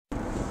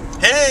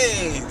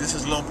Hey, this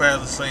is Lopez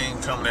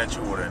Lassane coming at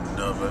you with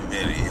another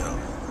video.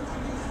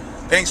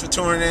 Thanks for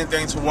tuning in.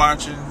 Thanks for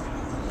watching.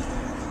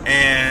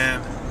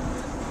 And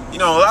a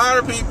lot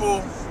of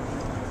people,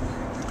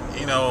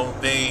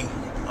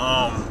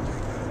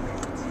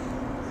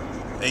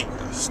 they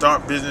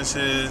start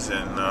businesses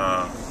and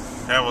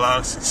have a lot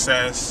of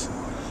success,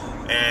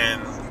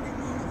 and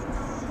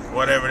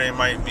whatever they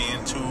might be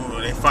into,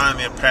 they find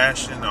their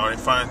passion, or they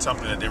find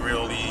something that they're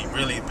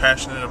really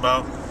passionate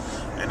about,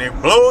 and they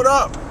blow it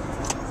up.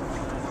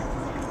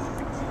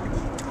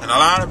 And a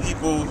lot of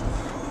people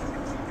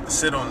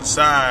sit on the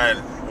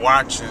side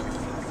watching,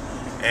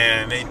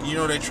 and they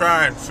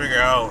try and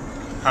figure out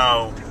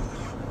how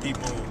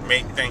people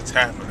make things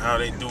happen, how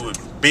they do it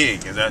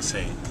big, as I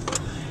say.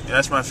 And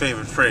that's my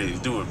favorite phrase,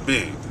 do it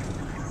big.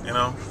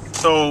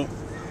 So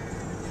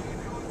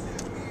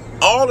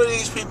all of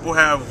these people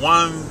have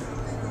one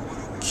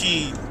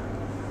key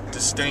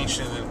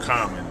distinction in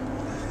common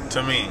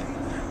to me.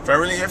 If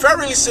I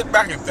really sit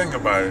back and think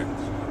about it,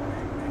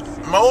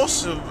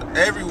 most of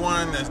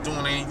everyone that's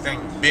doing anything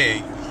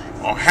big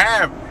or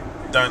have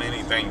done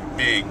anything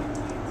big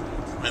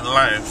in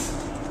life,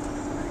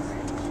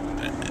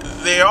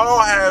 they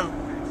all have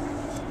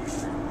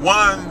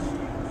one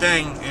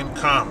thing in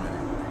common.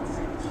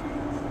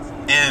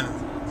 And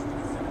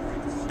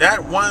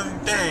that one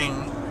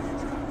thing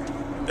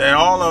that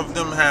all of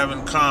them have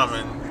in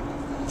common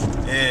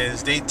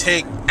is they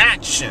take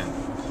action.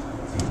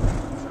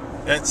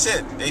 That's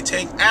it. They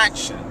take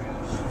action.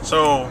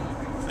 So,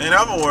 in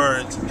other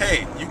words,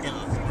 hey, you can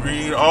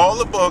read all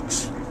the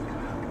books,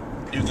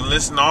 you can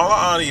listen to all the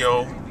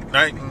audio,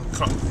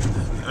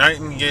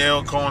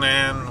 Nightingale,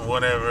 Conan,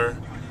 whatever.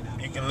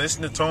 You can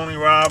listen to Tony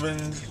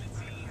Robbins.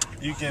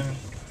 You can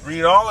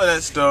read all of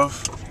that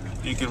stuff.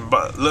 You can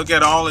look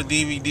at all the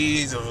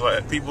DVDs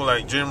of people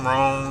like Jim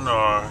Rohn,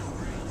 or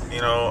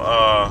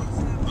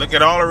look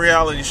at all the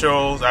reality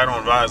shows. I don't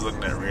advise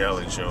looking at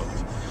reality shows.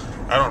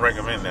 I don't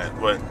recommend that.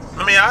 But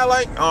I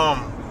like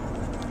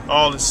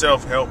all the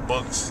self-help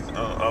books,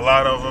 a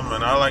lot of them,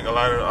 and I like a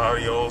lot of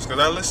audios because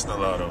I listen to a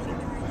lot of them.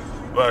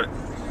 But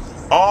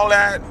all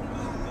that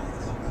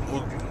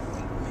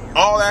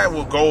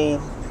will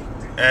go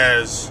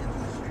as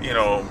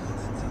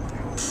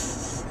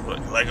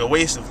like a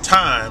waste of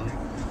time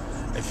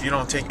if you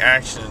don't take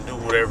action and do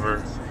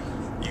whatever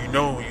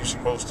you're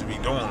supposed to be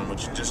doing,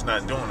 but you're just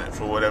not doing it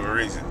for whatever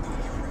reason,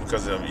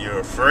 because you're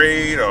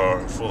afraid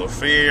or full of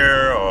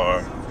fear,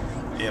 or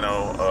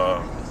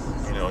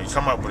you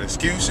come up with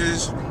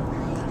excuses.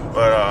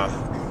 But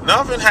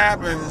nothing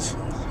happens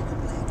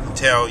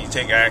until you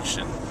take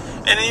action.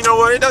 And you know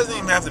what? It doesn't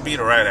even have to be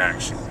the right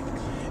action.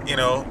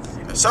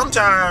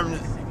 Sometimes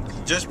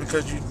just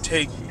because you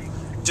take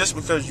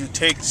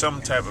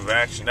some type of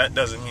action, that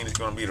doesn't mean it's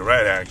going to be the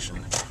right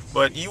action.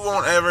 But you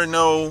won't ever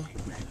know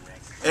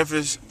if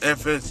it's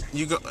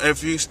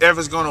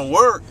going to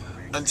work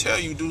until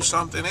you do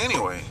something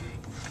anyway.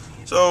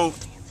 So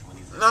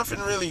nothing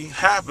really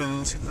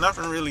happens,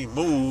 nothing really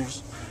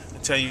moves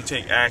until you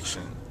take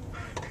action.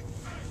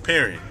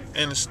 Period.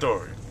 End of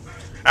story.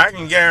 I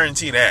can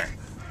guarantee that.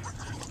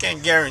 I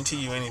can't guarantee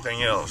you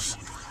anything else,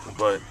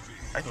 but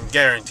I can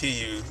guarantee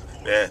you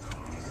that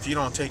if you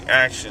don't take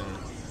action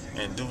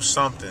and do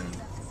something,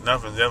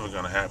 nothing's ever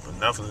going to happen.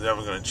 Nothing's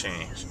ever going to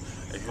change.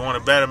 If you want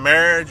a better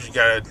marriage, you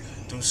got to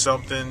do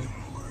something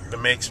to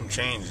make some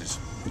changes.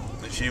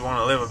 If you want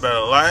to live a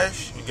better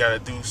life, you got to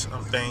do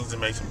some things to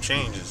make some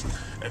changes.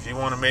 If you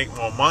want to make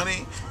more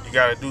money, you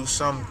got to do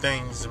some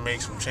things to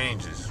make some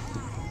changes.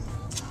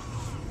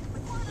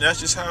 That's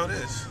just how it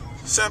is.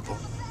 Simple.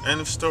 End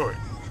of story.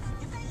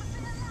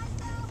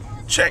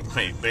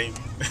 Checkmate, baby.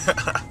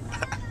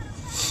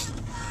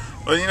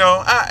 But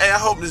I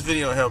hope this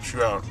video helps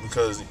you out,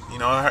 because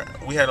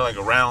we had like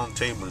a round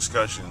table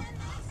discussion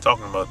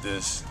talking about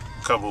this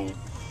a couple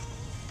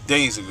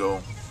days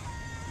ago,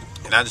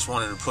 and I just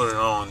wanted to put it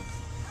on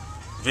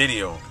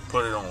video,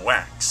 put it on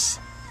wax,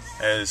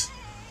 as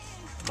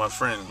my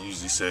friend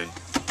usually say.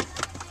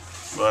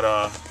 But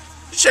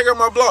check out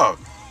my blog,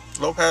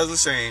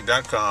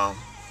 LopezLassane.com,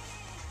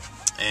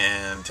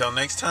 and until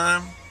next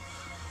time,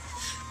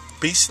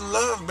 peace and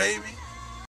love, baby.